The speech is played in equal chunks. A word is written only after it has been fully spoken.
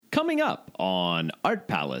coming up on Art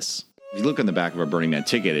Palace. If you look on the back of a Burning Man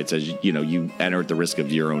ticket, it says, you enter at the risk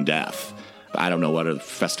of your own death. I don't know what other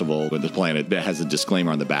festival on the planet that has a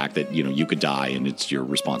disclaimer on the back that, you could die and it's your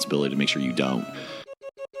responsibility to make sure you don't.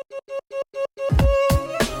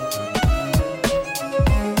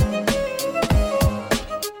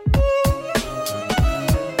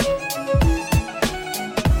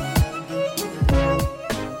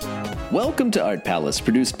 Welcome to Art Palace,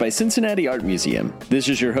 produced by Cincinnati Art Museum. This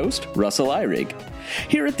is your host, Russell Eyrig.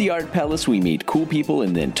 Here at the Art Palace, we meet cool people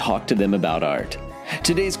and then talk to them about art.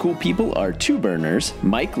 Today's cool people are two burners,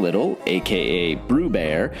 Mike Little, a.k.a. Brew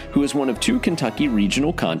Bear, who is one of two Kentucky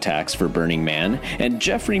regional contacts for Burning Man, and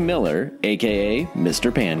Jeffrey Miller, a.k.a.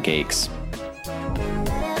 Mr. Pancakes.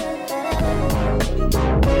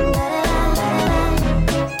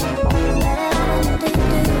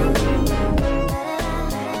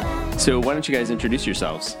 So why don't you guys introduce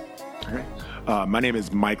yourselves? Okay. My name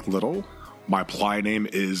is Mike Little. My playa name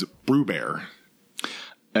is Brew Bear.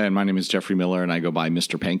 And my name is Jeffrey Miller, and I go by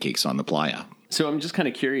Mr. Pancakes on the playa. So I'm just kind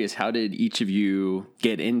of curious, how did each of you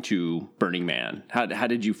get into Burning Man? How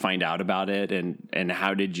did you find out about it, and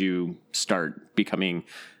how did you start becoming,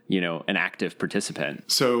 an active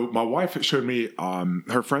participant? So my wife showed me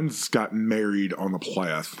her friends got married on the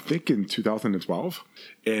playa, I think in 2012.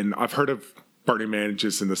 And I've heard of Burning Man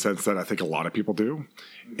just in the sense that I think a lot of people do.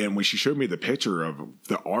 And when she showed me the picture of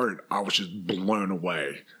the art, I was just blown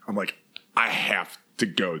away. I'm like, I have to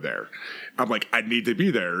go there. I'm like, I need to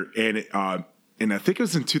be there. And I think it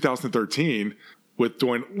was in 2013 with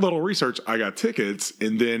doing little research, I got tickets.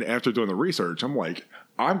 And then after doing the research, I'm like,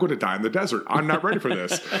 I'm going to die in the desert. I'm not ready for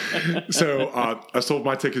this. So I sold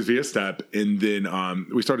my tickets via Step. And then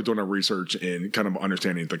we started doing our research and kind of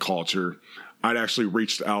understanding the culture. I'd actually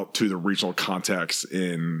reached out to the regional contacts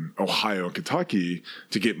in Ohio and Kentucky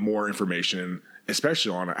to get more information,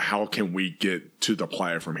 especially on how can we get to the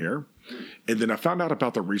playa from here. And then I found out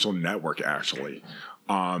about the regional network, actually.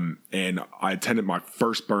 And I attended my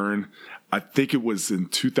first burn. I think it was in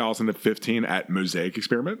 2015 at Mosaic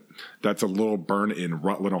Experiment. That's a little burn in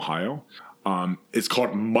Rutland, Ohio. It's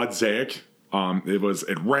called Mosaic.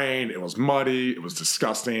 It rained, it was muddy, it was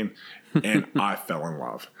disgusting, and I fell in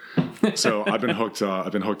love. So I've been hooked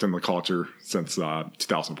in the culture since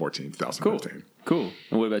 2014, 2015. Cool.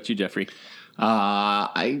 And what about you, Jeffrey?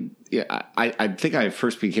 I think I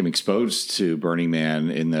first became exposed to Burning Man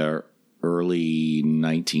in the early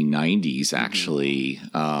 1990s, actually.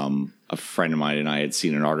 A friend of mine and I had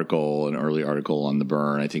seen an early article on the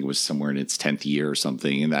burn. I think it was somewhere in its 10th year or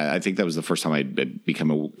something. And I think that was the first time I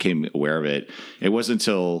became aware of it. It wasn't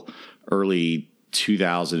until early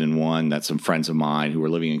 2001 that some friends of mine who were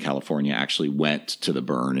living in California actually went to the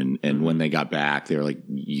burn. And when they got back, they were like,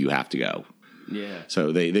 you have to go. Yeah.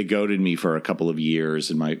 So they goaded me for a couple of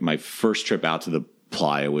years. And my first trip out to the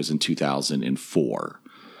playa was in 2004.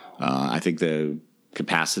 I think the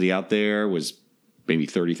capacity out there was maybe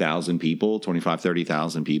 30,000 people,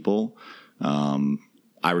 30,000 people.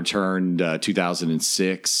 I returned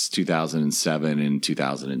 2006, 2007, and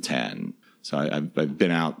 2010. So I've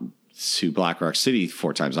been out to Black Rock City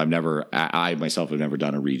 4 times. I myself have never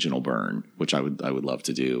done a regional burn, which I would love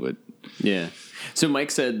to do. But yeah. So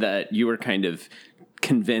Mike said that you were kind of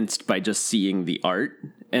convinced by just seeing the art.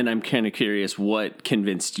 And I'm kind of curious what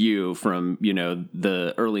convinced you from,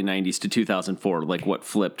 the early 90s to 2004, like what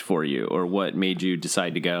flipped for you or what made you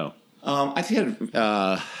decide to go? I think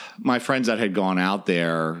my friends that had gone out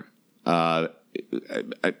there, like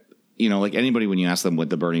anybody, when you ask them what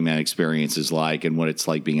the Burning Man experience is like and what it's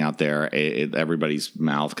like being out there, everybody's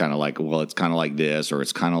mouth kind of like, well, it's kind of like this or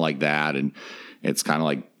it's kind of like that. And it's kind of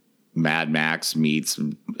like Mad Max meets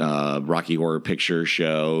Rocky Horror Picture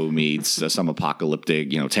Show meets some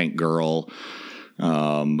apocalyptic, Tank Girl.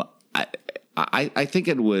 I think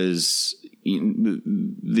it was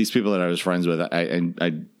these people that I was friends with.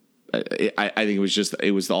 I think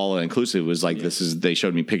it was all inclusive. It was like, they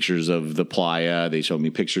showed me pictures of the playa. They showed me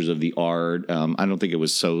pictures of the art. I don't think it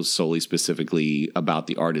was so solely specifically about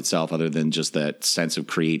the art itself, other than just that sense of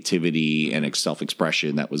creativity and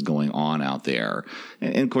self-expression that was going on out there.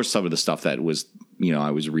 And of course, some of the stuff that was,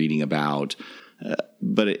 I was reading about, so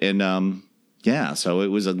it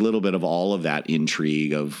was a little bit of all of that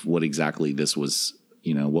intrigue of what exactly this was,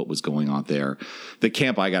 what was going on there. The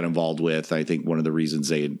camp I got involved with, I think one of the reasons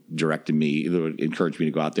they had encouraged me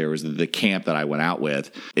to go out there was the camp that I went out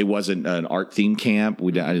with. It wasn't an art themed camp. I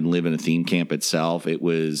didn't live in a theme camp itself. It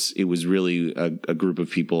was really a group of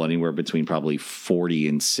people, anywhere between probably 40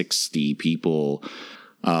 and 60 people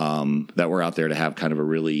that were out there to have kind of a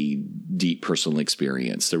really deep personal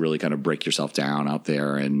experience, to really kind of break yourself down out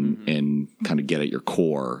there and kind of get at your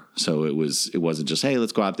core. So it wasn't just, hey,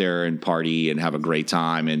 let's go out there and party and have a great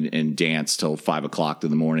time and dance till 5 o'clock in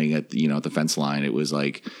the morning at the fence line. It was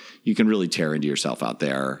like, you can really tear into yourself out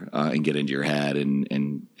there and get into your head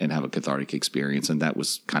and have a cathartic experience. And that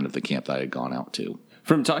was kind of the camp that I had gone out to.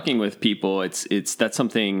 From talking with people, that's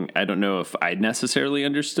something I don't know if I necessarily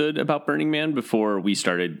understood about Burning Man before we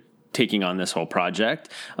started taking on this whole project,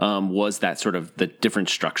 was that sort of the different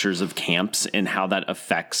structures of camps and how that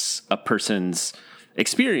affects a person's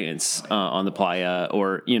experience on the playa,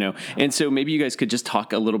 and so maybe you guys could just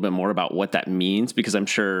talk a little bit more about what that means, because I'm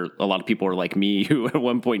sure a lot of people are like me who at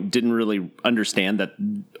one point didn't really understand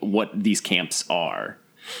what these camps are.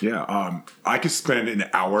 Yeah, I could spend an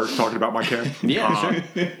hour talking about my camp. Yeah,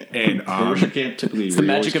 sure. And Where's your camp typically? It's the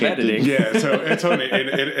magic of editing. Yeah, so it's funny.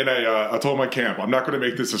 And I told my camp, I'm not going to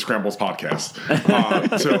make this a Scrambles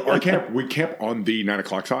podcast. So our camp, we camp on the 9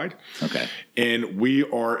 o'clock side. Okay. And we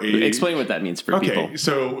are Explain what that means for people. Okay,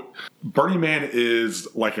 so Burning Man is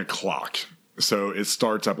like a clock. So it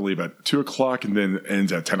starts, I believe, at 2 o'clock and then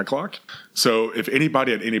ends at 10 o'clock. So if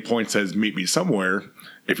anybody at any point says, meet me somewhere,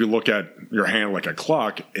 if you look at your hand like a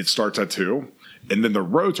clock, it starts at 2. And then the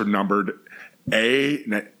roads are numbered A.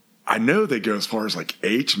 I know they go as far as like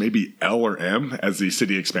H, maybe L or M as the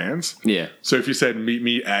city expands. Yeah. So if you said, meet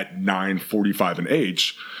me at 9:45 in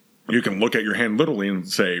H, you can look at your hand literally and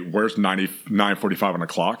say, where's 9:45 on the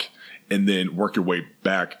clock? And then work your way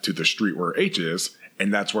back to the street where H is.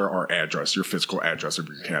 And that's where our address, your physical address of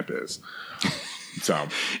your camp is. So,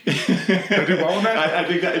 did I do well on that? I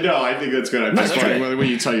think that's good. That's funny when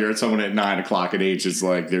you tell you're at someone at 9 o'clock at H, it's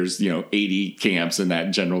like there's 80 camps in that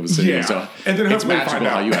general vicinity. Yeah. So and then it's magical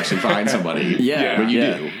how you actually find somebody. Yeah, when you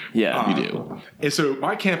yeah. do. Yeah, you do. And so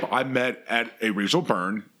my camp, I met at a regional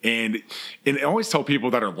burn, and I always tell people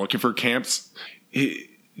that are looking for camps,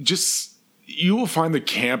 you will find the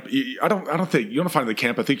camp. I don't think you want to find the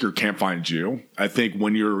camp. I think your camp finds you. I think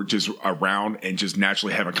when you're just around and just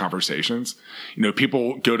naturally having conversations,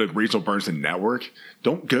 people go to regional burns and network.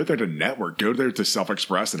 Don't go there to network. Go there to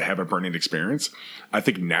self-express and have a burning experience. I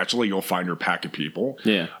think naturally you'll find your pack of people.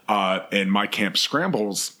 Yeah. And my camp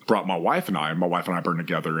Scrambles brought my wife and I burned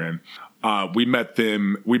together in. We met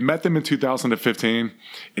them in 2015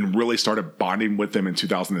 and really started bonding with them in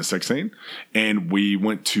 2016. And we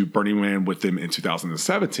went to Burning Man with them in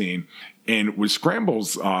 2017. And with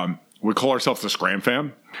Scrambles, we call ourselves the Scram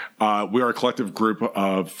Fam. We are a collective group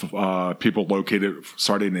of people located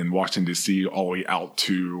starting in Washington, D.C. all the way out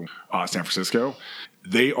to San Francisco.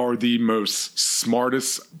 They are the most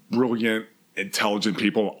smartest, brilliant, intelligent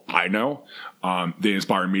people I know. They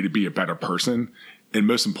inspire me to be a better person. And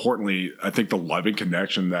most importantly, I think the loving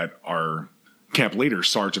connection that our camp leader,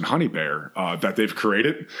 Sarge and Honey Bear, that they've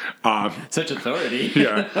created. Such authority.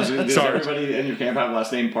 Yeah. Does everybody in your camp have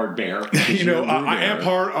last name part Bear? I am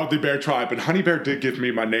part of the Bear tribe, but Honey Bear did give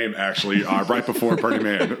me my name actually right before Burning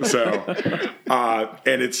Man. So,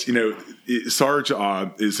 and it's, Sarge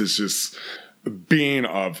is just being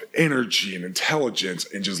of energy and intelligence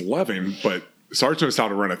and just loving, but Sarge knows how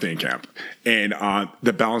to run a thing camp, and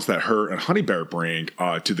the balance that her and Honey Bear bring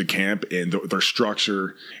to the camp and their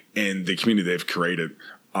structure and the community they've created.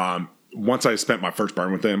 Once I spent my first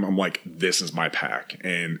burn with them, I'm like, this is my pack,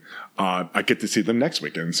 and I get to see them next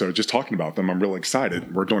weekend. So just talking about them, I'm really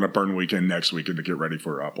excited. We're doing a burn weekend next weekend to get ready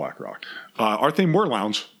for Black Rock. Our theme, War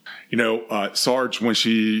Lounge. Sarge, when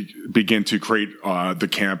she began to create the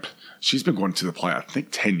camp, she's been going to the play, I think,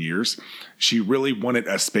 10 years. She really wanted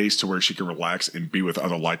a space to where she could relax and be with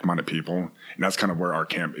other like-minded people. And that's kind of where our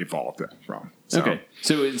camp evolved from. So, okay.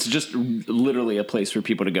 So it's just literally a place for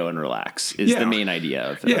people to go and relax is the main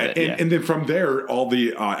idea of it. And then from there, all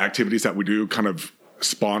the activities that we do kind of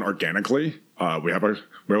spawn organically. We have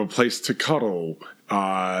a place to cuddle,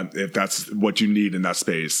 if that's what you need in that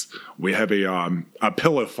space. We have a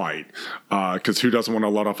pillow fight, because who doesn't want to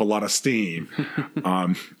let off a lot of steam?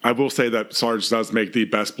 I will say that Sarge does make the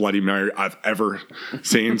best Bloody Mary I've ever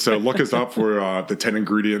seen. So look us up for the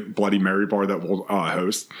 10-ingredient Bloody Mary bar that we'll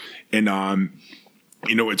host. And,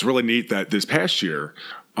 it's really neat that this past year,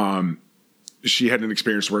 she had an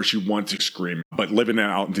experience where she wanted to scream, but living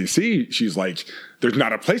out in DC, she's like, there's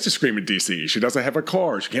not a place to scream in DC. She doesn't have a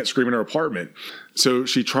car. She can't scream in her apartment. So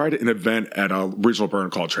she tried an event at a regional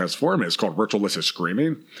burn called Transform. It's called Ritualistic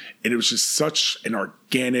Screaming. And it was just such an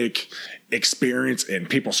organic experience, and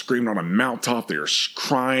people screaming on a mountaintop. They were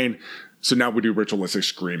crying. So now we do ritualistic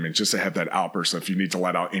screaming just to have that outburst. If you need to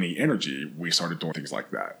let out any energy, we started doing things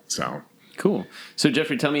like that. So Cool. So,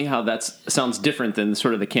 Jeffrey, tell me how that sounds different than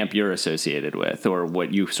sort of the camp you're associated with, or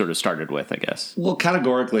what you sort of started with, I guess. Well,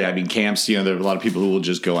 categorically, I mean, camps, there are a lot of people who will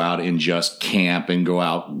just go out and just camp and go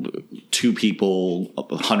out 2 people,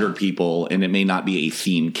 100 people, and it may not be a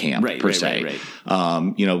themed camp per se. Right.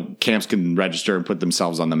 Camps can register and put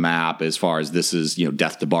themselves on the map as far as this is,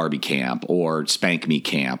 Death to Barbie camp or Spank Me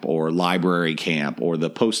camp or library camp or the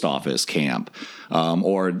post office camp.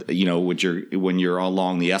 When you're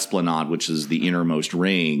along the Esplanade, which is the innermost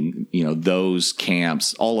ring, those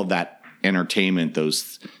camps, all of that entertainment,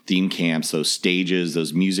 those theme camps, those stages,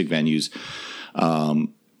 those music venues,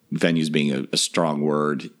 venues being a strong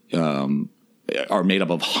word, are made up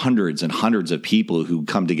of hundreds and hundreds of people who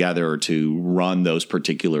come together to run those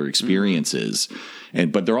particular experiences.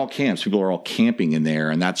 But they're all camps. People are all camping in there,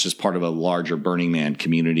 and that's just part of a larger Burning Man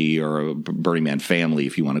community or a Burning Man family,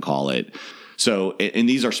 if you want to call it. So, and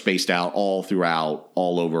these are spaced out all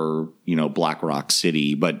over, Black Rock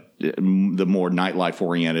City. But the more nightlife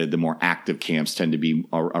oriented, the more active camps tend to be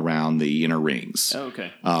around the inner rings. Oh,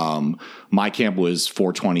 okay. My camp was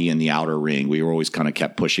 420 in the outer ring. We were always kind of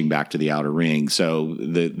kept pushing back to the outer ring. So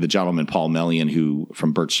the gentleman, Paul Mellion, who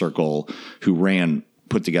from Birch Circle, who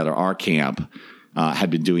put together our camp,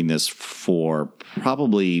 had been doing this for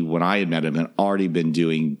probably when I had met him, had already been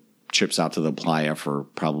doing trips out to the playa for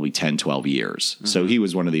probably 10, 12 years. Mm-hmm. So he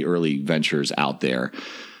was one of the early ventures out there.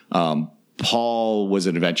 Paul was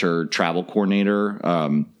an adventure travel coordinator.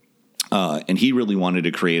 And he really wanted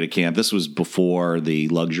to create a camp. This was before the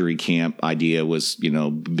luxury camp idea was,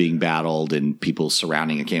 being battled and people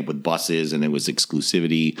surrounding a camp with buses, and it was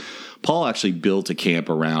exclusivity. Paul actually built a camp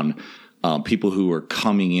around people who were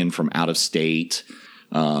coming in from out of state,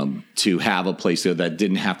 to have a place there that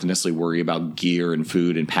didn't have to necessarily worry about gear and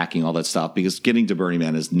food and packing all that stuff, because getting to Burning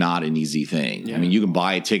Man is not an easy thing. Yeah. I mean, you can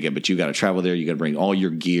buy a ticket, but you got to travel there. You got to bring all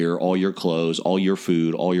your gear, all your clothes, all your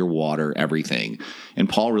food, all your water, everything. And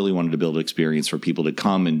Paul really wanted to build an experience for people to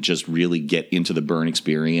come and just really get into the burn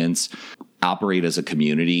experience, operate as a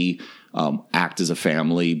community, act as a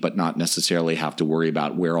family, but not necessarily have to worry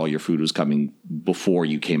about where all your food was coming before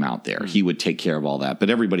you came out there. He would take care of all that. But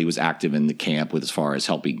everybody was active in the camp with as far as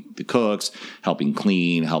helping the cooks, helping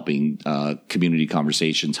clean, helping community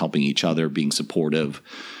conversations, helping each other, being supportive.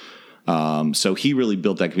 So he really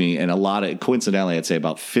built that community. And coincidentally, I'd say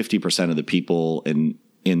about 50% of the people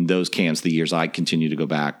in those camps, the years I continue to go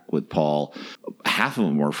back with Paul, half of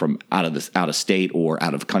them were from out of state or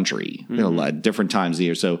out of country, at different times of the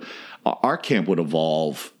year. So our camp would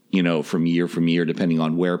evolve, from year, depending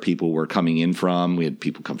on where people were coming in from. We had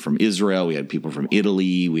people come from Israel. We had people from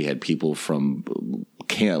Italy. We had people from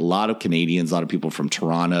a lot of Canadians, a lot of people from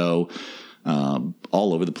Toronto, all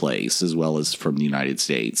over the place, as well as from the United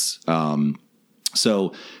States.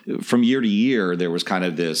 So from year to year, there was kind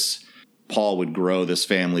of this, Paul would grow this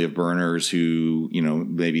family of burners who,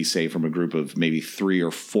 maybe say from a group of maybe 300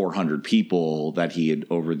 or 400 people that he had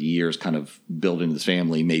over the years kind of built into this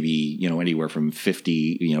family, maybe, anywhere from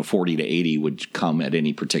 40 to 80 would come at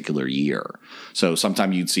any particular year. So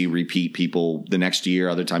sometimes you'd see repeat people the next year.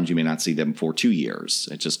 Other times you may not see them for 2 years.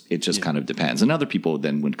 It just kind of depends. And other people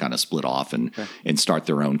then would kind of split off and start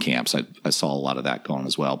their own camps. I saw a lot of that going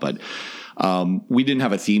as well. But we didn't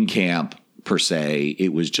have a theme camp per se.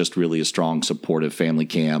 It was just really a strong supportive family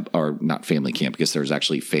camp, or not family camp, because there's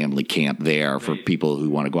actually family camp there for people who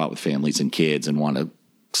want to go out with families and kids and want a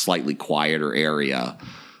slightly quieter area.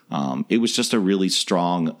 It was just a really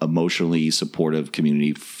strong, emotionally supportive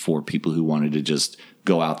community for people who wanted to just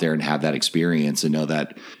go out there and have that experience and know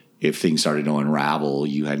that if things started to unravel,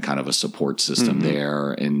 you had kind of a support system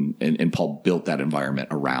there, and Paul built that environment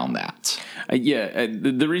around that.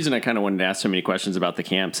 The reason I kind of wanted to ask so many questions about the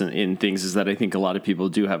camps and things is that I think a lot of people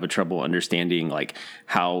do have a trouble understanding, like,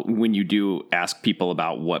 how when you do ask people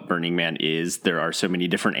about what Burning Man is, there are so many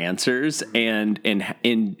different answers, and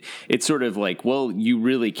it's sort of like, well, you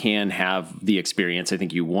really can have the experience I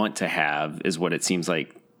think you want to have, is what it seems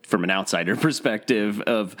like from an outsider perspective.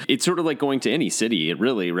 Of it's sort of like going to any city, it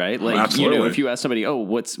really, right? Like, absolutely. If you ask somebody,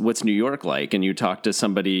 what's New York like, and you talk to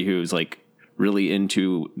somebody who's like really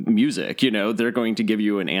into music, they're going to give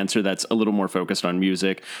you an answer that's a little more focused on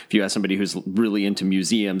music. If you ask somebody who's really into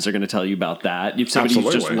museums, they're going to tell you about that. If somebody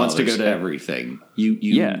who just wants to go to everything,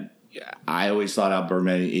 I always thought out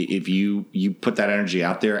Burman, if you put that energy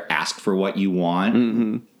out there, ask for what you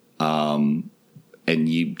want,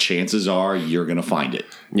 and chances are you're going to find it.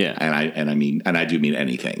 Yeah. And I do mean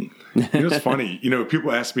anything. It's funny,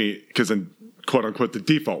 people ask me, because in quote unquote the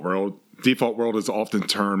default world is often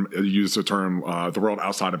used the term the world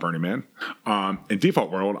outside of Burning Man. In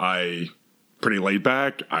default world, I pretty laid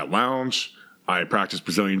back. I lounge. I practice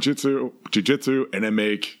Brazilian jiu-jitsu, and I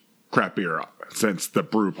make craft beer since the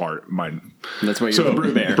brew part. That's why you're the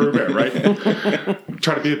brew bear. Brew bear, right?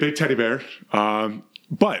 Try to be a big teddy bear.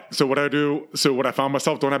 So what I found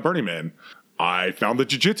myself doing at Burning Man, I found the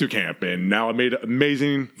jiu-jitsu camp, and now I made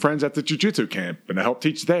amazing friends at the jiu-jitsu camp, and I helped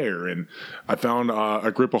teach there. And I found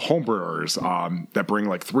a group of homebrewers that bring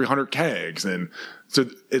like 300 kegs. And so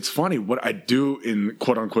it's funny what I do in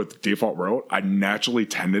quote unquote the default world. I naturally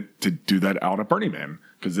tended to do that out at Burning Man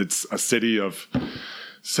because it's a city of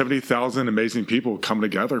 70,000 amazing people coming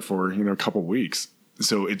together for, a couple weeks.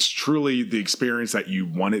 So it's truly the experience that you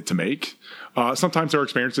want it to make. Sometimes there are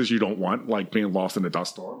experiences you don't want, like being lost in a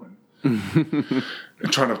dust storm and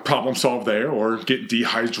trying to problem solve there, or get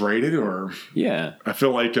dehydrated, or I feel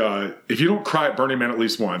like if you don't cry at Burning Man at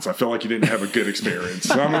least once, I feel like you didn't have a good experience.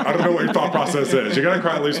 I don't know what your thought process is. You got to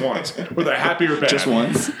cry at least once, whether happy or bad. Just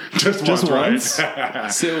once. Just once.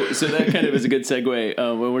 Right? So that kind of is a good segue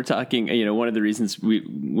when we're talking. One of the reasons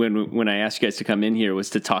when I asked you guys to come in here was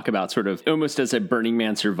to talk about sort of almost as a Burning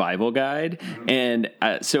Man survival guide, and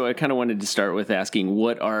so I kind of wanted to start with asking,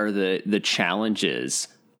 what are the challenges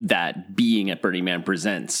that being at Burning Man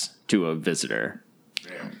presents to a visitor?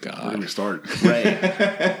 Damn, God. Where do we start? Right.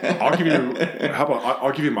 I'll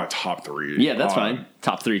give you my top three. Yeah, that's fine.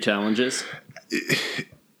 Top three challenges.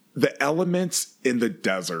 The elements in the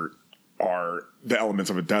desert are the elements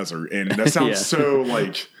of a desert. And that sounds so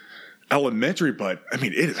like elementary, but I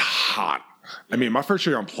mean, it is hot. I mean, my first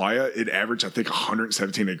year on Playa, it averaged, I think,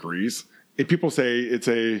 117 degrees. And people say it's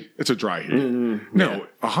a dry heat. No,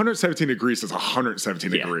 117 degrees is 117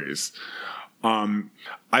 degrees.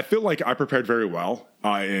 I feel like I prepared very well,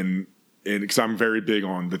 because I'm very big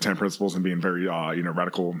on the 10 principles and being very,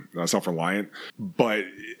 radical, self-reliant. But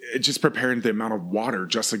just preparing the amount of water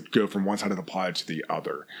just to go from one side of the playa to the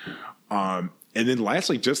other. And then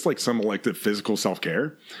lastly, just like some of like the physical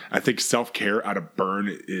self-care. I think self-care at a burn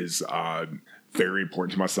is very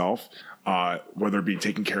important to myself. Whether it be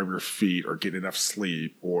taking care of your feet or getting enough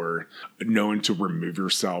sleep or knowing to remove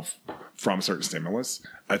yourself from certain stimulus.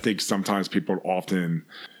 I think sometimes people often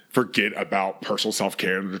forget about personal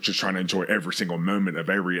self-care. They're just trying to enjoy every single moment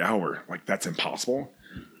of every hour. Like, that's impossible.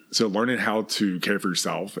 So learning how to care for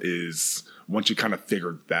yourself is, once you kind of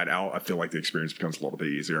figure that out, I feel like the experience becomes a little bit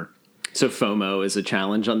easier. So FOMO is a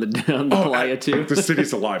challenge on the playa too? The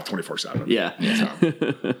city's alive 24/7. Yeah.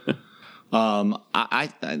 I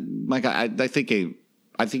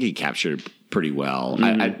think he captured it pretty well.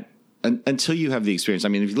 Until you have the experience. I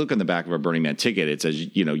mean, if you look on the back of a Burning Man ticket, it says,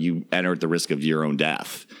 you enter at the risk of your own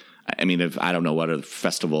death. I mean, if I don't know what other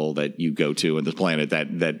festival that you go to on the planet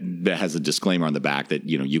that has a disclaimer on the back that,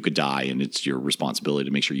 you could die and it's your responsibility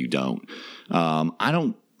to make sure you don't.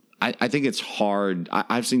 I think it's hard.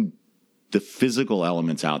 I've seen the physical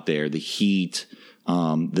elements out there, the heat,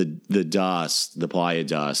 the dust, the playa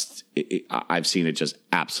dust. I've seen it just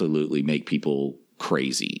absolutely make people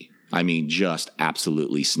crazy. I mean, just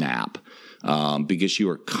absolutely snap, because you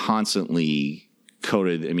are constantly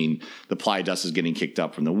coated. I mean, the playa dust is getting kicked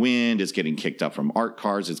up from the wind. It's getting kicked up from art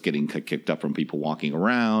cars. It's getting kicked up from people walking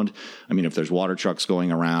around. I mean, if there's water trucks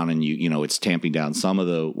going around and it's tamping down some of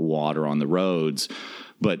the water on the roads,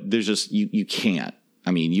 but there's just, you can't. I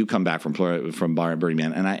mean, you come back from Burning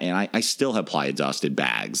Man, and I still have playa dust in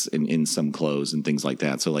bags in some clothes and things like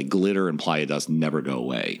that. So like glitter and playa dust never go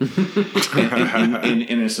away.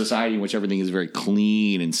 in a society in which everything is very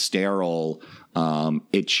clean and sterile,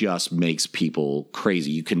 it just makes people crazy.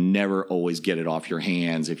 You can never always get it off your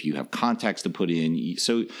hands if you have contacts to put in.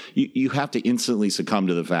 So you have to instantly succumb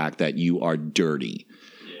to the fact that you are dirty.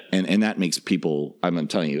 And that makes people, I'm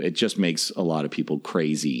telling you, it just makes a lot of people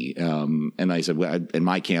crazy. And I said, in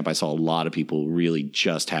my camp, I saw a lot of people really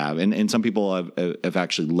just have, and some people have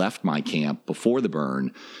actually left my camp before the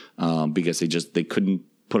burn because they couldn't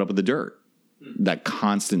put up with the dirt, that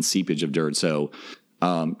constant seepage of dirt. So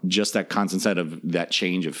just that constant set of that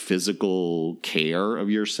change of physical care of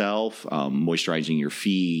yourself, moisturizing your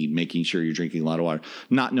feet, making sure you're drinking a lot of water,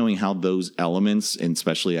 not knowing how those elements, and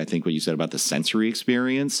especially I think what you said about the sensory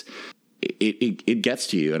experience, it gets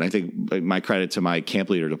to you. And I think my credit to my camp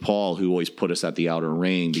leader, to Paul, who always put us at the outer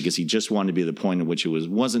ring, because he just wanted to be the point at which it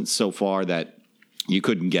wasn't so far that you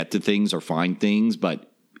couldn't get to things or find things,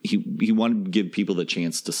 but he wanted to give people the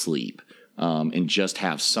chance to sleep. And just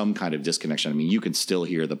have some kind of disconnection. I mean, you can still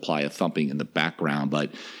hear the playa thumping in the background,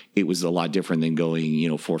 but it was a lot different than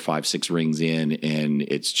going, 4, 5, 6 rings in and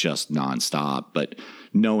it's just nonstop. But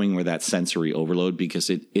knowing where that sensory overload, because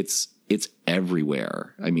it's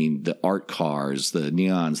everywhere. I mean, the art cars, the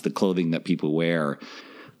neons, the clothing that people wear.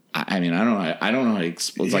 I mean, I don't know how to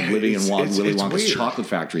explain. It's like living in Willy Wonka's weird. chocolate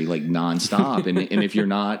factory, like nonstop. and if you're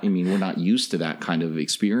not, I mean, we're not used to that kind of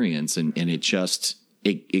experience, and it just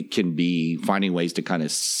it can be finding ways to kind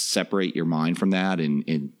of separate your mind from that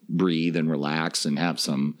and breathe and relax and have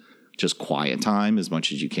some just quiet time as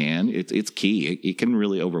much as you can. It's key. It can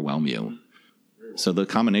really overwhelm you. So the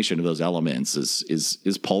combination of those elements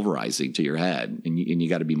is pulverizing to your head, and you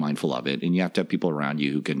got to be mindful of it, and you have to have people around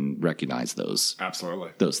you who can recognize those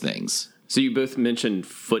things. So you both mentioned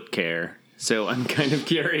foot care. So I'm kind of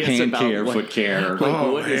curious Hand about care, foot care.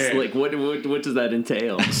 What does that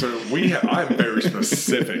entail? So I'm very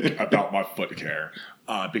specific about my foot care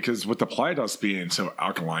because with the Playa does being so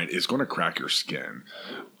alkaline, it's going to crack your skin.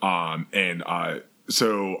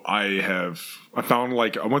 So I found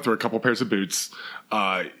I went through a couple pairs of boots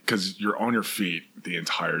because you're on your feet the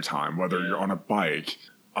entire time, whether you're on a bike.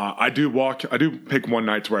 I do pick one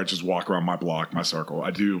night where I just walk around my block, my circle.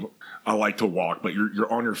 I like to walk, but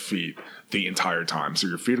you're on your feet the entire time. So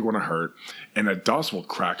your feet are going to hurt and the dust will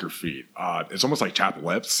crack your feet. It's almost like chapped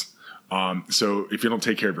lips. So if you don't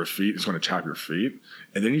take care of your feet, it's going to chap your feet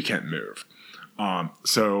and then you can't move.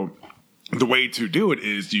 So the way to do it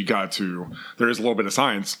is there is a little bit of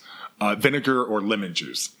science, vinegar or lemon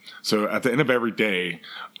juice. So at the end of every day,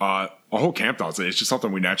 a whole camp does it. It's just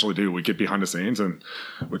something we naturally do. We get behind the scenes and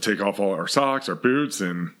we take off all our socks, our boots,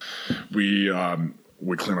 and we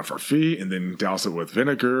clean off our feet and then douse it with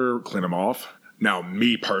vinegar, clean them off. Now,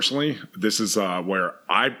 me personally, this is where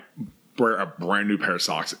I wear a brand new pair of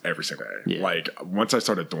socks every single day. Yeah. Once I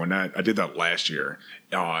started doing that, I did that last year,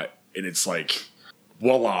 and it's like,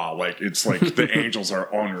 voila, it's like the angels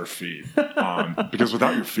are on your feet. Because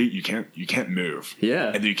without your feet, you can't move. Yeah.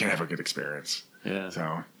 And then you can't have a good experience. Yeah.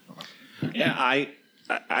 So. Yeah,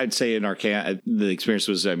 I'd say in our camp, the experience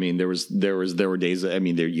was, I mean, there were days, I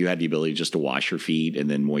mean, you had the ability just to wash your feet and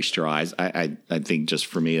then moisturize. I think just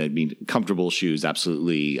for me, I mean, comfortable shoes,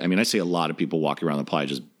 absolutely. I mean, I see a lot of people walking around the playa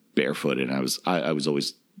just barefooted, and I was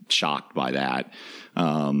always shocked by that.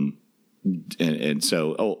 And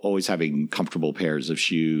so always having comfortable pairs of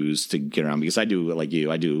shoes to get around, because I do, like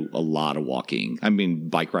you, I do a lot of walking. I mean,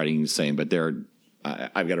 bike riding is the same, but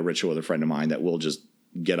I've got a ritual with a friend of mine that will just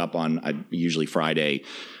get up on usually Friday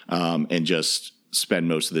and just spend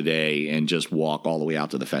most of the day and just walk all the way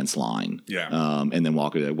out to the fence line. Yeah. And then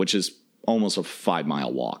walk there, which is almost a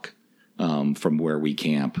 5-mile walk from where we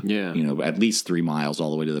camp. Yeah. At least 3 miles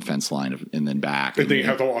all the way to the fence line and then back. And then you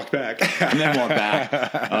have to walk back. And then walk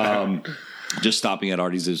back. Just stopping at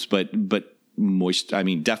Artie's, but moist. I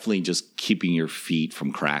mean, definitely just keeping your feet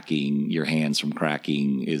from cracking, your hands from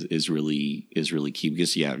cracking is really key,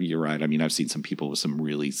 because yeah, you're right. I mean, I've seen some people with some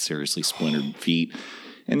really seriously splintered feet,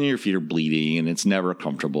 and then your feet are bleeding, and it's never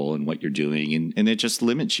comfortable in what you're doing, and it just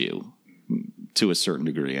limits you to a certain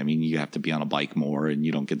degree. I mean, you have to be on a bike more, and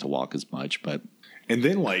you don't get to walk as much, and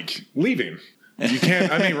then leaving. You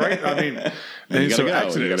can't, I mean, right? I mean, and so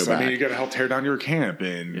Exodus, you got to help tear down your camp,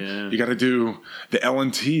 and you got to do the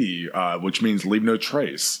L&T, which means leave no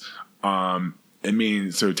trace.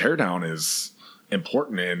 So tear down is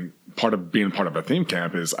important, and part of being part of a theme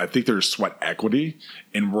camp is, I think there's sweat equity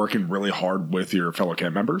in working really hard with your fellow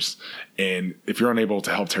camp members. And if you're unable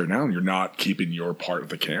to help tear down, you're not keeping your part of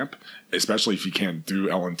the camp, especially if you can't do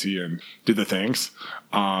L&T and do the things.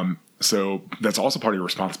 So that's also part of your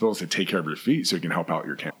responsibility, to take care of your feet so you can help out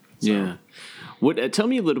your camp. So. Yeah. Tell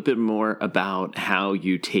me a little bit more about how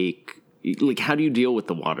you how do you deal with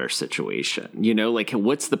the water situation?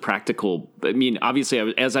 What's the practical, I mean, obviously,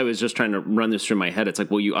 as I was just trying to run this through my head, it's like,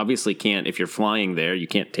 well, you obviously can't, if you're flying there, you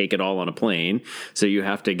can't take it all on a plane. So you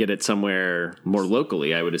have to get it somewhere more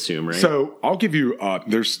locally, I would assume, right? So I'll give you,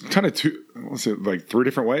 there's kind of 3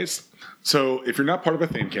 different ways. So if you're not part of a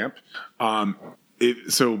theme camp,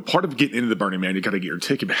 so part of getting into the Burning Man, you got to get your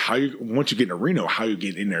ticket. But once you get in Reno, how you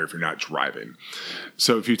get in there if you're not driving?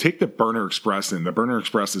 So if you take the Burner Express the Burner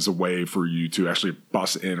Express is a way for you to actually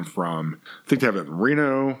bus in from, I think they have it in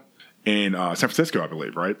Reno and San Francisco, I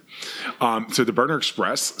believe, right? So the Burner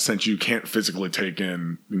Express, since you can't physically take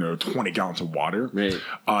in 20 gallons of water,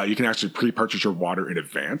 right, you can actually pre-purchase your water in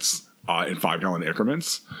advance. In 5-gallon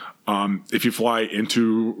increments. If you fly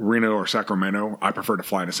into Reno or Sacramento, I prefer to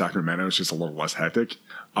fly into Sacramento. It's just a little less hectic.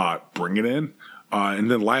 Bring it in.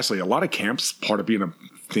 And then lastly, a lot of camps, part of being a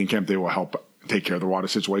theme camp, they will help take care of the water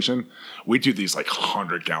situation. We do these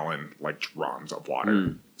 100-gallon drums of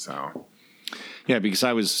water. So. Yeah, because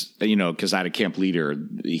I was, because I had a camp leader,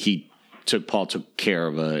 he Paul took care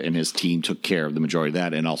of and his team took care of the majority of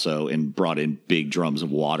that, and brought in big drums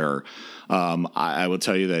of water. I will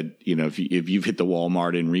tell you that, if you've hit the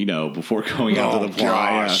Walmart in Reno before going out to the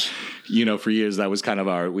playa, for years that was kind of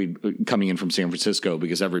coming in from San Francisco,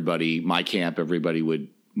 because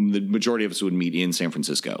the majority of us would meet in San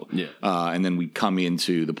Francisco. Yeah. And then we'd come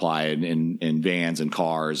into the playa in vans and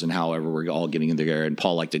cars, and however we're all getting in there. And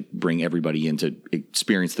Paul liked to bring everybody in to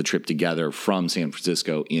experience the trip together from San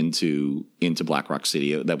Francisco into Black Rock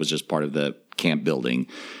City. That was just part of the camp building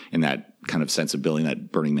and that kind of sense of building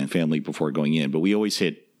that Burning Man family before going in. But we always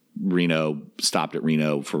hit Reno, stopped at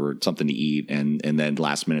Reno for something to eat, and then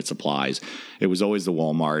last minute supplies. It was always the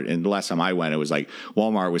Walmart. And the last time I went, it was like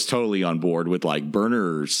Walmart was totally on board with like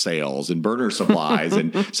burner sales and burner supplies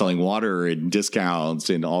and selling water and discounts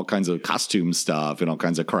and all kinds of costume stuff and all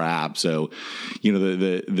kinds of crap. So,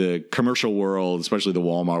 the commercial world, especially the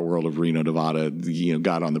Walmart world of Reno, Nevada,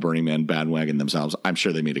 got on the Burning Man bandwagon themselves. I'm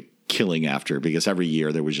sure they made a killing after, because every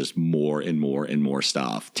year there was just more and more and more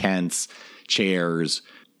stuff, tents, chairs,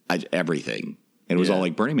 everything. And it was all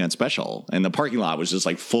like Burning Man special. And the parking lot was just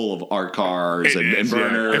like full of art cars and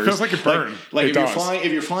burners. Yeah. It feels like a burn.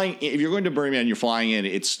 If you're going to Burning Man, you're flying in,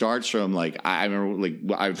 it starts from I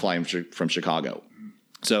remember I would fly from Chicago.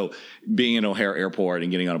 So being in O'Hare Airport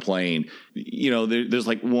and getting on a plane, there's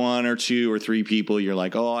like one or two or three people you're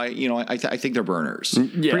like, I think they're burners.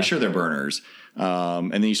 Yeah. Pretty sure they're burners.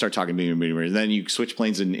 And then you start talking to me, and then you switch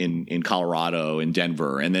planes in Colorado and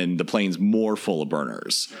Denver, and then the plane's more full of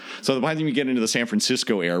burners. So by the time you get into the San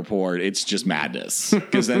Francisco airport, it's just madness,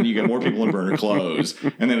 because then you get more people in burner clothes,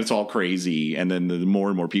 and then it's all crazy, and then the more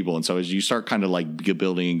and more people. And so as you start kind of like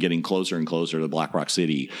building and getting closer and closer to Black Rock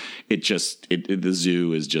City, the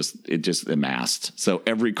zoo is just amassed. So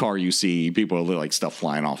every car you see, people are like stuff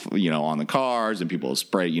flying off, on the cars, and people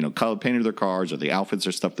spray, color painted their cars, or the outfits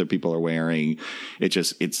or stuff that people are wearing.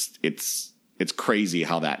 It's crazy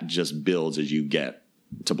how that just builds as you get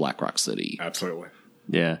to Black Rock City. Absolutely.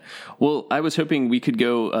 Yeah. Well, I was hoping we could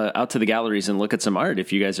go out to the galleries and look at some art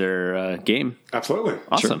if you guys are game. Absolutely.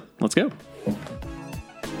 Awesome. Sure. Let's go.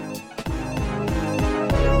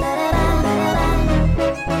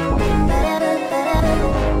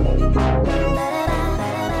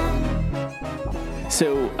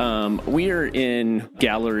 So we are in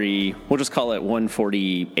gallery, we'll just call it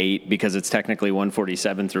 148 because it's technically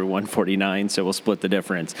 147 through 149, so we'll split the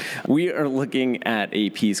difference. We are looking at a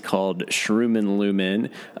piece called Shroom and Lumen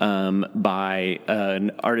by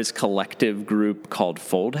an artist collective group called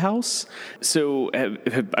Fold House. So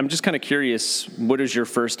I'm just kind of curious, what is your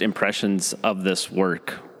first impressions of this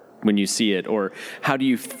work when you see it, or how do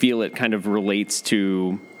you feel it kind of relates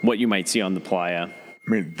to what you might see on the playa?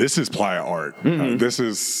 I mean, this is playa art. Mm-hmm. This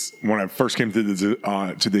is when I first came to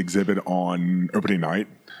the exhibit on opening night.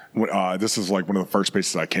 This is like one of the first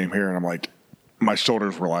places I came here, and I'm like, my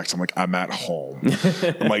shoulders relaxed. I'm like, I'm at home.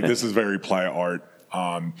 I'm like, this is very playa art.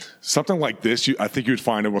 Something like this, I think you would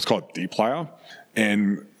find in what's called deep playa.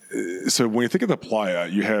 And so when you think of the playa,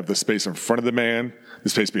 you have the space in front of the man, the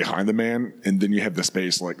space behind the man, and then you have the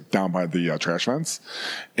space like down by the trash fence.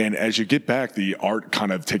 And as you get back, the art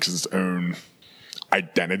kind of takes its own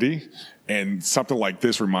identity, and something like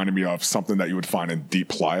this reminded me of something that you would find in deep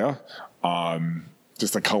playa,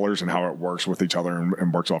 just the colors and how it works with each other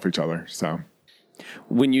and works off each other. So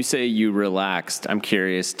when you say you relaxed, I'm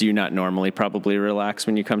curious, do you not normally probably relax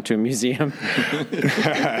when you come to a museum?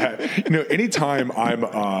 Anytime I'm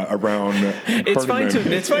around, it's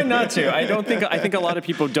fine not to. I think a lot of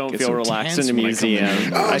people don't feel relaxed in a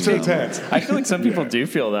museum. I feel like some people do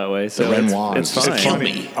feel that way. So it's fine. It's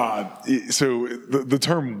funny. So the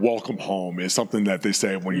term "welcome home" is something that they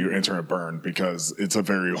say when you enter a burn, because it's a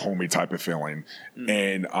very homey type of feeling.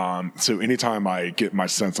 And so anytime I get my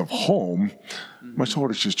sense of home, my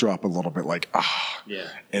shoulders just drop a little bit, like, ah. Yeah.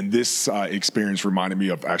 And this experience reminded me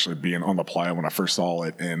of actually being on the playa when I first saw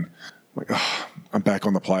it. And like, I'm back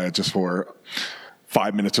on the playa just for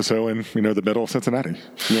 5 minutes or so in, the middle of Cincinnati.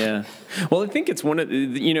 Yeah. Well, I think it's one of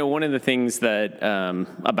the things that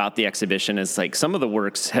about the exhibition is like some of the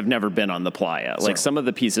works have never been on the playa. Like some of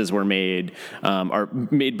the pieces are made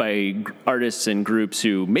by artists and groups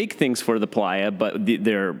who make things for the playa, but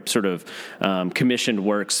they're sort of commissioned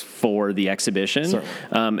works for the exhibition.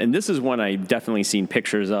 And this is one I've definitely seen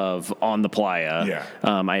pictures of on the playa. Yeah.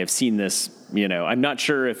 I have seen this. I'm not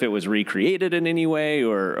sure if it was recreated in any way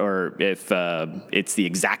or if it's the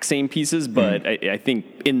exact same pieces, but I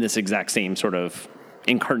think in this exact same sort of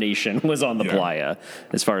incarnation was on the playa,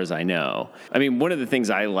 as far as I know. I mean, one of the things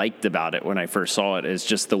I liked about it when I first saw it is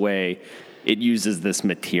just the way it uses this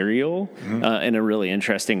material in a really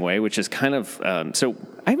interesting way, which is kind of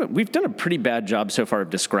we've done a pretty bad job so far of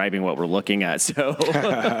describing what we're looking at. So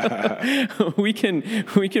we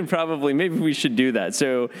can probably, maybe we should do that.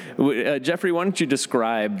 So Jeffrey, why don't you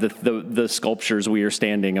describe the sculptures we are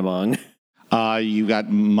standing among? You got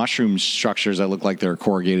mushroom structures that look like they're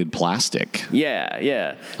corrugated plastic.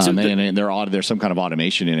 Yeah. So there's some kind of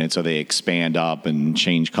automation in it, so they expand up and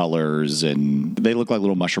change colors, and they look like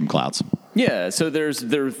little mushroom clouds. Yeah, so there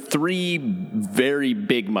are 3 very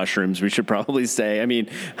big mushrooms, we should probably say. I mean,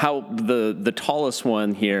 how the tallest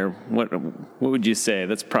one here, what would you say?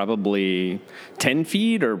 That's probably 10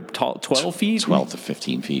 feet or 12 feet? 12 to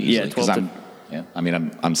 15 feet. Yeah, 12 to... Yeah, I mean,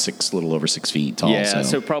 I'm little over 6 feet tall. Yeah,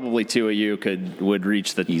 so probably 2 of you would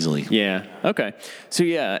reach the... Easily. Yeah, okay. So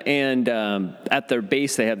yeah, and at their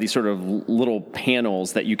base, they have these sort of little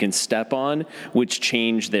panels that you can step on, which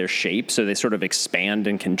change their shape. So they sort of expand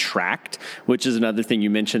and contract, which is another thing you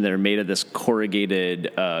mentioned. They're made of this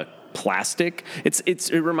corrugated plastic.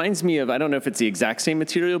 It reminds me of, I don't know if it's the exact same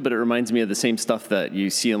material, but it reminds me of the same stuff that you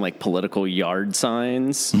see in like political yard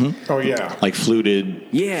signs. Mm-hmm. Oh yeah, like fluted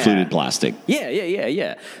plastic.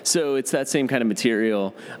 Yeah. So it's that same kind of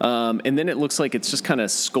material, and then it looks like it's just kind of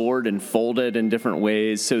scored and folded in different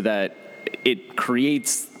ways so that it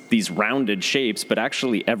creates these rounded shapes, but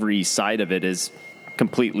actually every side of it is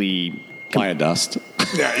completely playa dust.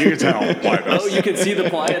 Yeah, you can tell playa dust. Oh, you can see the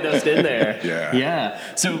playa dust in there. Yeah.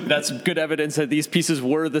 So that's good evidence that these pieces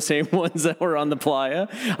were the same ones that were on the playa.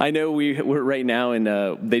 I know we're right now, and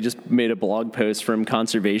they just made a blog post from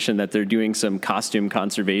conservation that they're doing some costume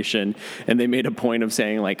conservation, and they made a point of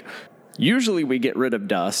saying, like, usually we get rid of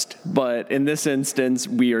dust, but in this instance,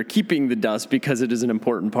 we are keeping the dust because it is an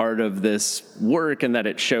important part of this work and that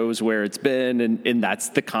it shows where it's been, and that's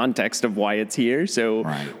the context of why it's here. So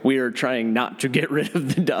we are trying not to get rid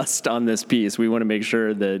of the dust on this piece. We want to make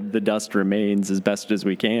sure that the dust remains as best as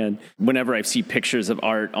we can. Whenever I see pictures of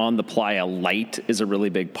art on the playa, light is a really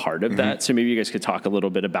big part of that. So maybe you guys could talk a little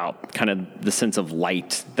bit about kind of the sense of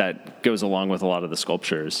light that goes along with a lot of the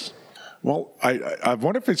sculptures. Well, I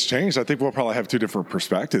wonder if it's changed. I think we'll probably have 2 different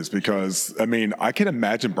perspectives because, I mean, I can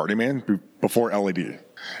imagine Burning Man before LED.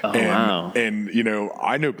 Oh, wow. And, you know,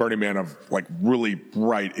 I know Burning Man of like really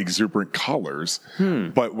bright, exuberant colors.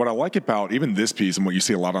 But what I like about even this piece and what you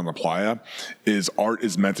see a lot on the playa is art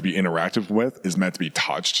is meant to be interactive with, is meant to be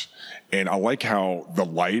touched. And I like how the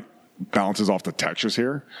light balances off the textures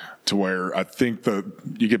here to where I think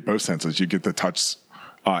you get both senses. You get the touch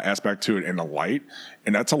aspect to it and the light,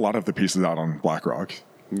 and that's a lot of the pieces out on Black Rock.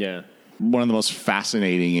 Yeah. One of the most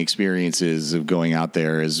fascinating experiences of going out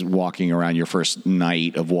there is walking around your first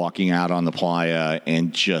night of walking out on the playa,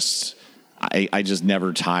 and just I just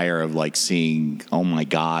never tire of like seeing, oh my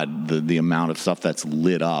God, the amount of stuff that's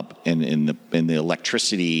lit up and the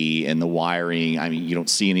electricity and the wiring. I mean, you don't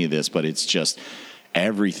see any of this, but it's just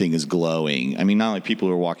everything is glowing. I mean, not like people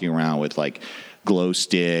who are walking around with like glow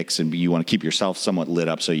sticks, and you want to keep yourself somewhat lit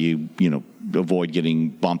up so you avoid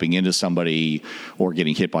bumping into somebody or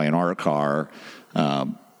getting hit by an art car.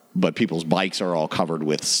 But people's bikes are all covered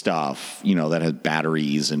with stuff, that has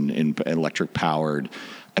batteries and electric powered.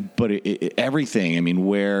 But everything, I mean,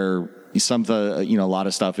 where a lot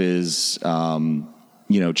of stuff is,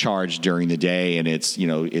 charged during the day, and it's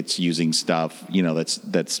using stuff,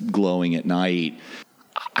 that's glowing at night.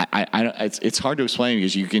 It's hard to explain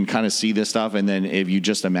because you can kind of see this stuff, and then if you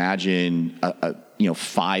just imagine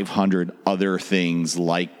 500 other things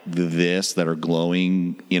like this that are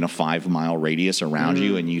glowing in a 5-mile radius around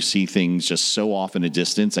you, and you see things just so off in a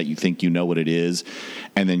distance that you think you know what it is,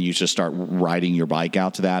 and then you just start riding your bike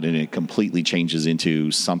out to that, and it completely changes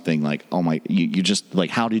into something like, oh my, you just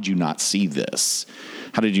like, how did you not see this?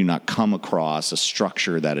 How did you not come across a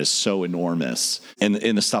structure that is so enormous? And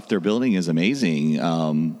the stuff they're building is amazing.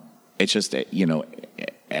 It's just,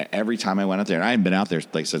 every time I went out there, and I haven't been out there,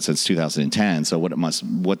 like I said, since 2010. So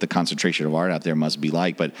what the concentration of art out there must be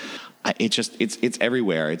like. But it's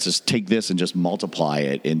everywhere. It's just take this and just multiply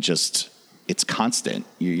it, and just, it's constant.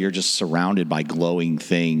 You're just surrounded by glowing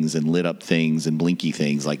things and lit up things and blinky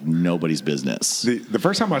things like nobody's business. The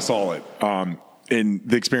first time I saw it, in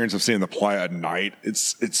the experience of seeing the playa at night,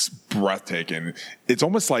 it's breathtaking. It's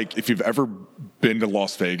almost like if you've ever been to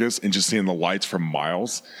Las Vegas and just seeing the lights from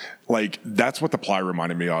miles, like that's what the playa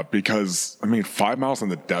reminded me of. Because 5 miles in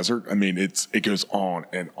the desert, it goes on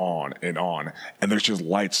and on and on, and there's just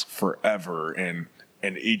lights forever. And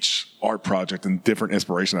each art project and different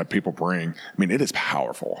inspiration that people bring, it is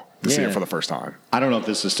powerful to see it for the first time. I don't know if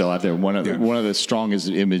this is still out there. One of the strongest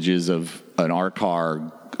images of an art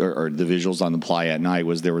car or the visuals on the playa at night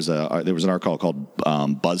was there was an art called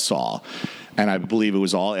Buzzsaw. And I believe it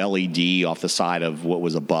was all LED off the side of what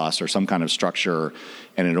was a bus or some kind of structure.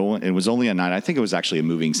 And it was only a night. I think it was actually a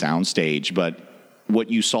moving sound stage. But what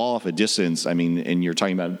you saw off a distance, I mean, and you're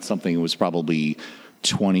talking about something that was probably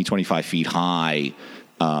 20, 25 feet high,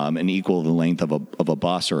 and equal the length of a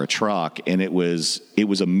bus or a truck, and it was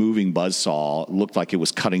a moving buzzsaw. It looked like it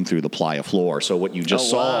was cutting through the playa floor. So what you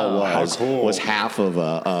just saw was half of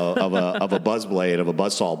a buzz blade, of a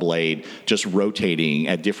buzzsaw blade, just rotating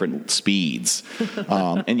at different speeds,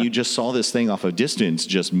 and you just saw this thing off a distance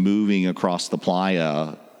just moving across the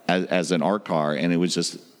playa as an art car, and it was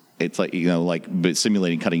just. It's like, like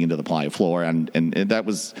simulating cutting into the playa floor. And that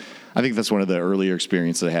was, I think that's one of the earlier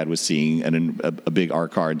experiences I had, was seeing a big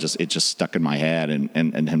art car, and it just stuck in my head,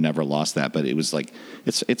 and have never lost that. But it was like,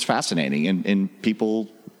 it's fascinating, and people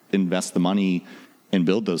invest the money and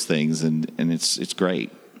build those things, and it's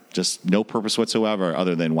great. Just no purpose whatsoever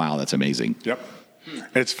other than, wow, that's amazing. Yep.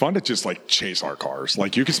 And it's fun to just like chase our cars.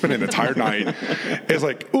 Like you can spend an entire night. It's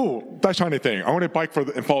like, ooh, that shiny thing. I want to bike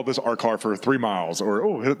and follow this art car for 3 miles. Or,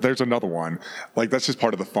 oh, there's another one. Like that's just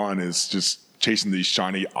part of the fun, is just chasing these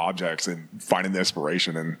shiny objects and finding the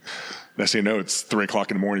inspiration. And next thing you know, it's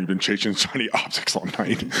 3:00 in the morning. You've been chasing shiny objects all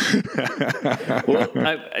night. Well,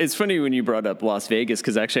 it's funny when you brought up Las Vegas,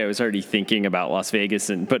 because actually I was already thinking about Las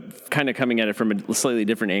Vegas, but kind of coming at it from a slightly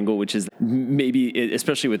different angle, which is maybe,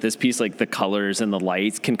 especially with this piece, like the colors and the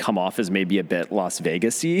lights can come off as maybe a bit Las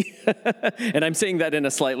Vegas-y. And I'm saying that in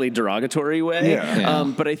a slightly derogatory way. Yeah.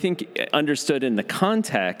 But I think understood in the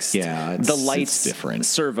context, the lights different.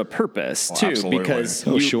 Serve a purpose too, absolutely. because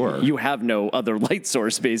you have no other light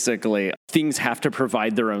source, basically. Things have to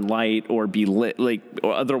provide their own light or be lit,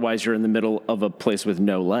 or otherwise you're in the middle of a place with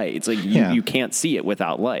no light. It's like you can't see it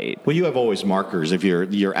without light. Well, you have always markers. If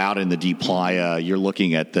you're out in the deep playa, you're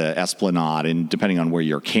looking at the esplanade, and depending on where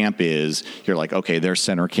your camp is, you're like, okay, there's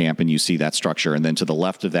center camp, and you see that structure. And then to the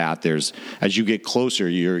left of that, as you get closer,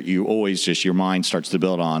 you always just, your mind starts to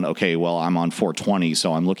build on, okay, well, I'm on 420,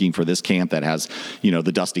 so I'm looking for this camp that has,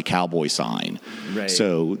 the Dusty Cowboy sign. Right.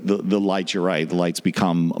 So the lights, you're right, the lights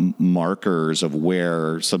become markers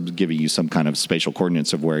of giving you some kind of spatial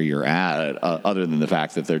coordinates of where you're at, other than the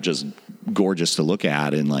fact that they're just gorgeous to look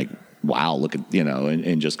at, and like, wow, look at,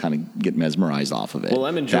 and just kind of get mesmerized off of it. Well,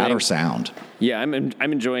 I'm enjoying that or sound. Yeah, I'm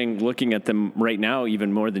enjoying looking at them right now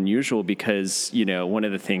even more than usual, because, one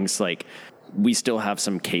of the things, like, we still have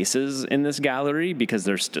some cases in this gallery, because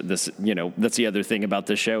there's this, that's the other thing about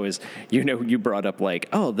this show is, you brought up like,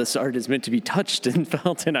 oh, this art is meant to be touched and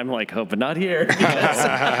felt, and I'm like, oh, but not here.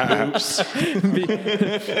 Oops.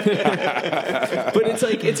 But it's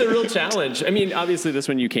like, it's a real challenge. I mean, obviously this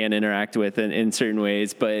one you can interact with in certain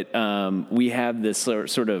ways, but we have this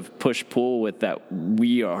sort of push-pull with that.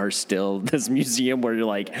 We are still this museum where you're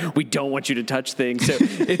like, we don't want you to touch things. So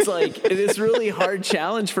it's like, this really hard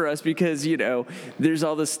challenge for us, because, there's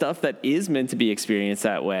all this stuff that is meant to be experienced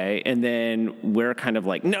that way, and then we're kind of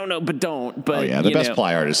like, no, but don't. But the best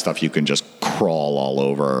playa art is stuff you can just crawl all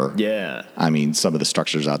over. Yeah. I mean, some of the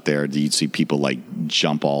structures out there, you'd see people like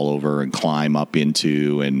jump all over and climb up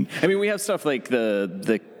into, and I mean, we have stuff like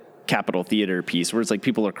the Capitol Theater piece where it's like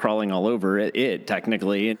people are crawling all over it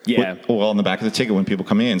technically. Yeah. Well, on the back of the ticket, when people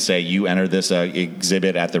come in and say, you enter this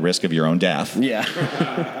exhibit at the risk of your own death. Yeah.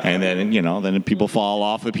 And then, then people fall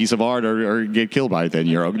off a piece of art or get killed by it, then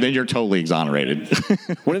you're totally exonerated.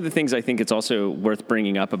 One of the things I think it's also worth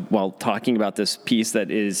bringing up while talking about this piece that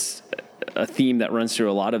is a theme that runs through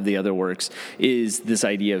a lot of the other works is this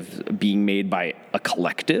idea of being made by a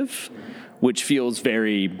collective, which feels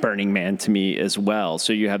very Burning Man to me as well.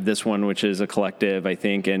 So you have this one, which is a collective, I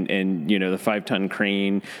think, and the 5-ton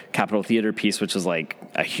crane Capitol Theater piece, which is like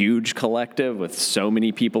a huge collective with so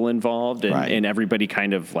many people involved, and, right. and everybody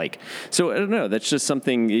kind of like, so I don't know, that's just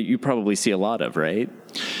something you probably see a lot of, right?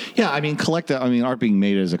 Yeah, I mean, art being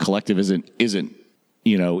made as a collective isn't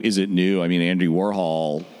new. I mean, Andy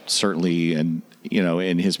Warhol certainly, and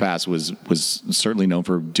in his past was certainly known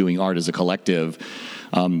for doing art as a collective.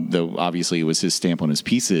 Though obviously it was his stamp on his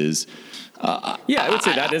pieces. I would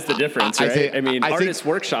say that is the difference, right? Artist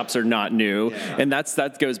workshops are not new, and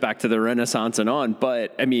that goes back to the Renaissance and on.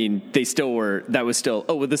 But I mean, this is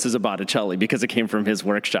a Botticelli because it came from his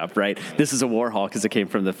workshop, right? This is a Warhol because it came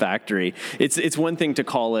from the factory. It's one thing to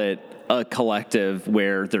call it a collective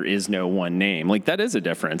where there is no one name. Like, that is a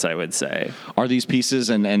difference, I would say. Are these pieces,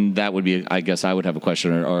 and that would be, I guess I would have a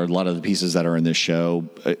question, are a lot of the pieces that are in this show,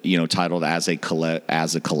 titled as a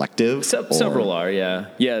collective? Several are, yeah.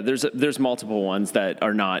 Yeah, there's multiple ones that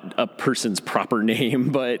are not a person's proper name,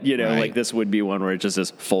 but, Right. like this would be one where it just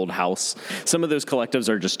says Fold House. Some of those collectives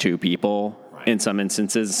are just 2 people. In some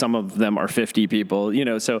instances, some of them are 50 people,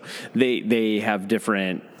 so they have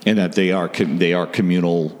different. And that they are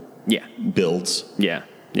communal builds,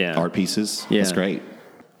 art pieces. Yeah. That's great.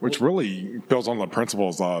 Which really builds on the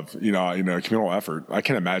principles of, communal effort. I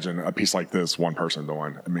can't imagine a piece like this one person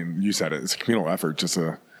doing. I mean, you said it. It's a communal effort just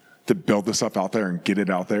to build this stuff out there and get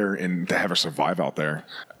it out there and to have it survive out there,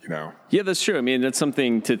 Yeah, that's true. I mean, that's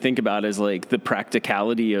something to think about, is like the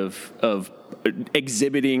practicality of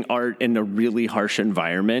exhibiting art in a really harsh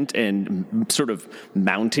environment and sort of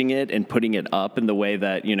mounting it and putting it up in the way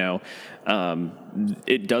that,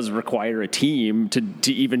 it does require a team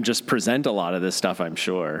to even just present a lot of this stuff, I'm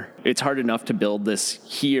sure. It's hard enough to build this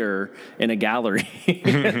here in a gallery,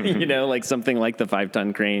 like something like the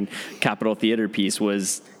 5-ton crane Capitol Theater piece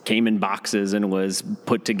came in boxes and was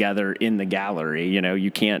put together in the gallery.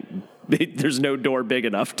 You can't, there's no door big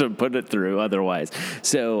enough to put it through otherwise.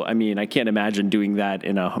 So, I mean, I can't imagine doing that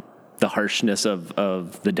in the harshness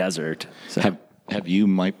of the desert. So. Have you,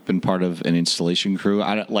 Mike, been part of an installation crew?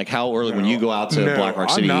 How early, when you go out to Black Rock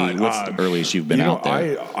City, what's the earliest you've been out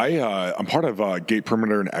there? I'm part of Gate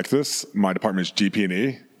Perimeter and Exodus. My department is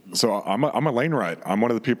GP&E. So I'm a lane rat. I'm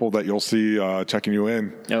one of the people that you'll see checking you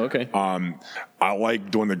in. Oh, okay. I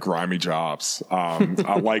like doing the grimy jobs.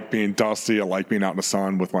 I like being dusty. I like being out in the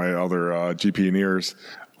sun with my other GP&Ers.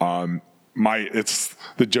 It's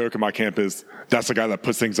the joke in my camp is that's the guy that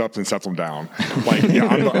puts things up and sets them down.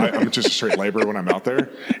 I'm just a straight laborer when I'm out there,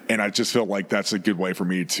 and I just feel like that's a good way for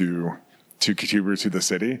me to contribute to the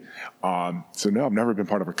city. So no, I've never been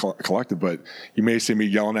part of a collective, but you may see me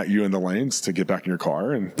yelling at you in the lanes to get back in your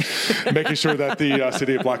car and making sure that the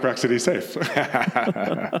city of Black Rock City is safe.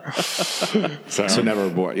 So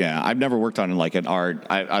never, I've never worked on like an art.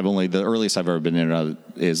 I've only, the earliest I've ever been in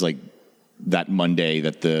is like that Monday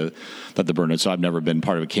that the burn. So I've never been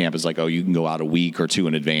part of a camp. It's like, oh, you can go out a week or 2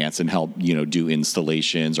 in advance and help, do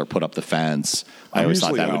installations or put up the fence. I always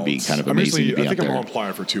thought that would be kind of amazing to be out there. I think I'm on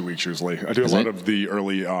plan for 2 weeks usually. I do a lot of the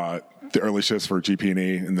early shifts for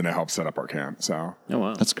GP&E, and then I help set up our camp. So, oh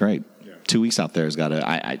wow, that's great. 2 weeks out there has got to.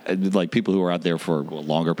 I like people who are out there for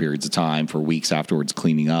longer periods of time, for weeks afterwards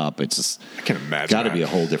cleaning up. It's just, I can imagine. Got to be a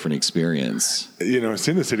whole different experience.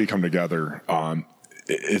 Seeing the city come together.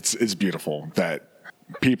 It's beautiful that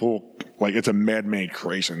people, like, it's a man-made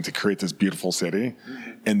creation to create this beautiful city,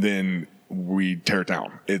 and then we tear it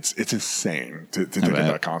down. It's insane to think of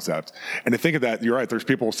that concept. And to think of that, you're right, there's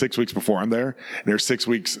people 6 weeks before I'm there, and there's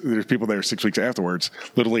people there 6 weeks afterwards,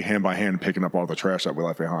 literally hand by hand picking up all the trash that we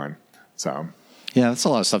left behind. So yeah, that's a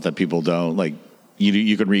lot of stuff that people don't like.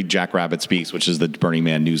 You can read Jack Rabbit Speaks, which is the Burning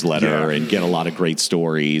Man newsletter, and get a lot of great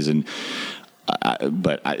stories. And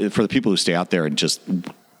but for the people who stay out there and just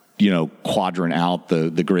quadrant out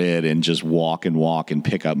the grid and just walk and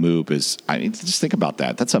pick up MOOP just think about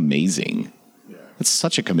that. That's amazing. Yeah. It's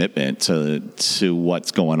such a commitment to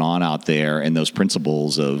what's going on out there and those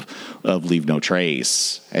principles of leave no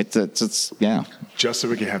trace. It's just so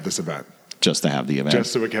we can have this event. Just to have the event.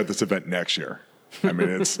 Just so we can have this event next year. I mean,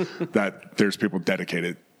 it's that there's people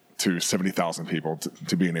dedicated to 70,000 people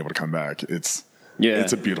to being able to come back. It's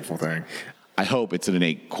a beautiful thing. I hope it's an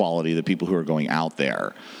innate quality of the people who are going out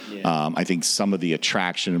there. Yeah. I think some of the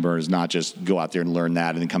attraction of Burn is not just go out there and learn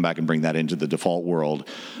that and then come back and bring that into the default world,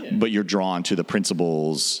 but you're drawn to the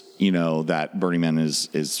principles, that Burning Man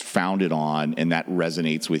is founded on, and that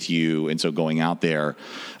resonates with you. And so going out there,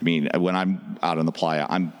 I mean, when I'm out on the playa,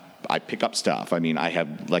 I pick up stuff. I mean, I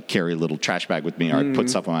have carry a little trash bag with me, or I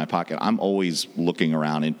put stuff in my pocket. I'm always looking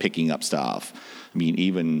around and picking up stuff. I mean,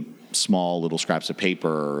 even small little scraps of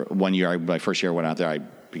paper. One year, my first year I went out there,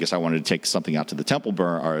 because I wanted to take something out to the temple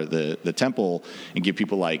the temple and give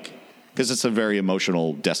people because it's a very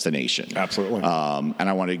emotional destination. Absolutely. And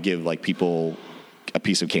I wanted to give people a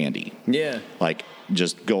piece of candy. Yeah.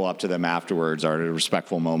 Just go up to them afterwards or at a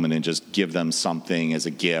respectful moment and just give them something as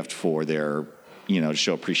a gift for their, to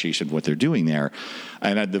show appreciation of what they're doing there.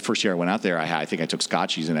 And the first year I went out there, I think I took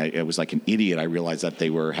scotchies, and I was like an idiot. I realized that they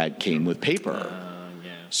came with paper.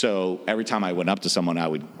 So every time I went up to someone, I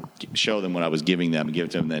would show them what I was giving them, give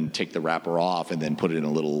it to them, then take the wrapper off and then put it in a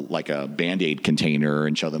little, a Band-Aid container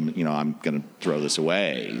and show them, I'm going to throw this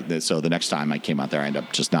away. So the next time I came out there, I ended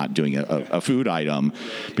up just not doing a food item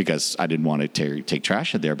because I didn't want to take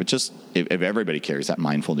trash in there. But just if everybody carries that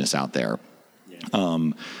mindfulness out there,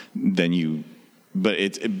 then you. But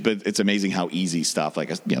it's amazing how easy stuff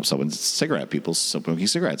like someone's cigarette, people smoking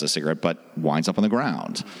cigarettes, a cigarette butt winds up on the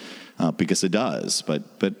ground because it does. But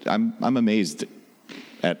I'm amazed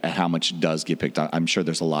at how much does get picked on. I'm sure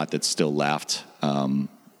there's a lot that's still left.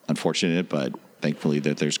 Unfortunate, but thankfully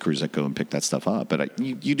that there's crews that go and pick that stuff up. But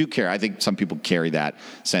you do care. I think some people carry that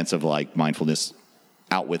sense of like mindfulness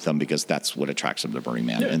out with them because that's what attracts them to Burning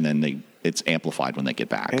Man, and then it's amplified when they get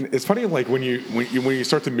back. And it's funny, like when you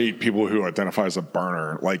start to meet people who identify as a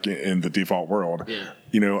burner, like in the default world,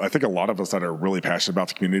 I think a lot of us that are really passionate about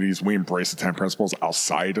the communities, we embrace the 10 principles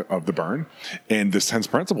outside of the burn, and this 10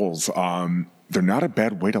 principles, they're not a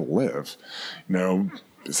bad way to live,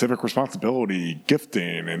 civic responsibility,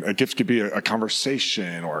 gifting, and a gift could be a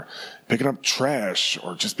conversation or picking up trash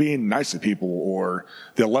or just being nice to people, or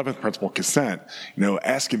the 11th principle, consent,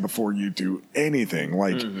 asking before you do anything.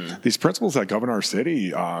 Like these principles that govern our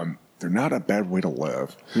city, they're not a bad way to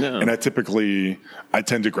live. No. And I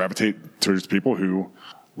tend to gravitate towards people who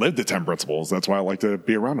live the 10 principles. That's why I like to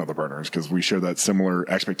be around other burners, because we share that similar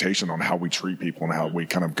expectation on how we treat people and how we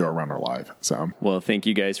kind of go around our life. So, well, thank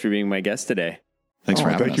you guys for being my guest today. Thanks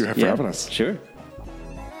for having us. Thank you for having us. Sure.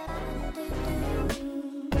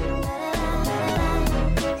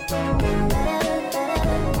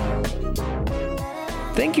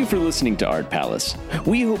 Thank you for listening to Art Palace.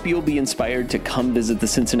 We hope you'll be inspired to come visit the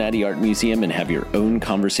Cincinnati Art Museum and have your own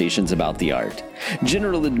conversations about the art.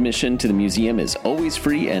 General admission to the museum is always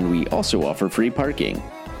free, and we also offer free parking.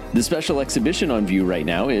 The special exhibition on view right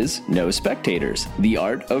now is No Spectators, The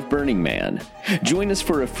Art of Burning Man. Join us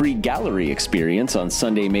for a free gallery experience on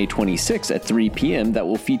Sunday, May 26 at 3 p.m. that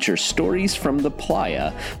will feature stories from the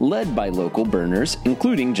playa, led by local burners,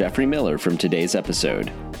 including Jeffrey Miller from today's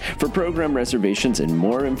episode. For program reservations and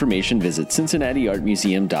more information, visit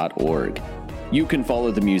cincinnatiartmuseum.org. You can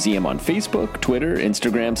follow the museum on Facebook, Twitter,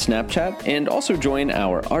 Instagram, Snapchat, and also join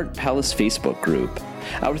our Art Palace Facebook group.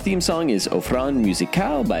 Our theme song is Offrande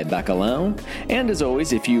Musicale by Bacalao. And as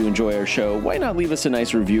always, if you enjoy our show, why not leave us a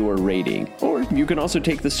nice review or rating? Or you can also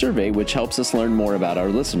take the survey, which helps us learn more about our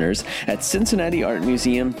listeners at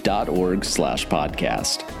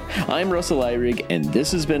cincinnatiartmuseum.org/podcast. I'm Russell Eyrig, and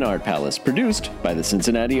this has been Art Palace, produced by the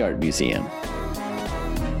Cincinnati Art Museum.